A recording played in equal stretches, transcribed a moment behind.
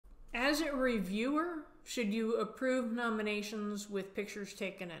As a reviewer, should you approve nominations with pictures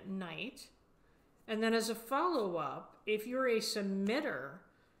taken at night? And then as a follow-up, if you're a submitter,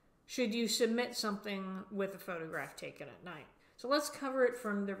 should you submit something with a photograph taken at night? So let's cover it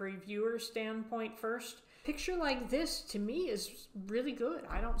from the reviewer standpoint first. A picture like this, to me, is really good.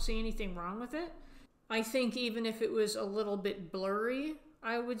 I don't see anything wrong with it. I think even if it was a little bit blurry,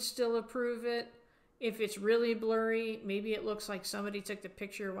 I would still approve it. If it's really blurry, maybe it looks like somebody took the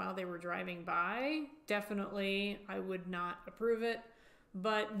picture while they were driving by, definitely I would not approve it,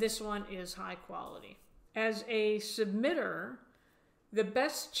 but this one is high quality. As a submitter, the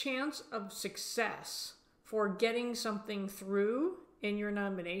best chance of success for getting something through in your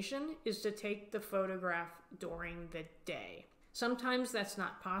nomination is to take the photograph during the day. Sometimes that's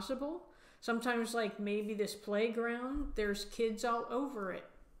not possible. Sometimes, like maybe this playground, there's kids all over it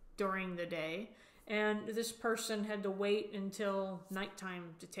during the day, and this person had to wait until nighttime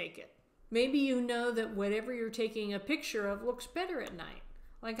to take it. Maybe you know that whatever you're taking a picture of looks better at night.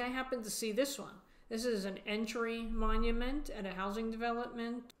 Like I happened to see this one. This is an entry monument at a housing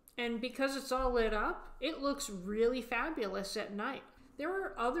development, and because it's all lit up, it looks really fabulous at night. There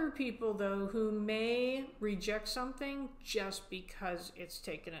are other people, though, who may reject something just because it's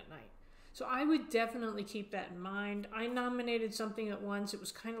taken at night. So I would definitely keep that in mind. I nominated something at once. It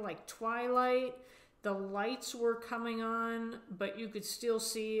was kind of like twilight. The lights were coming on, but you could still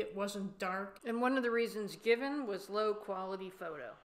see it wasn't dark. And one of the reasons given was low quality photo.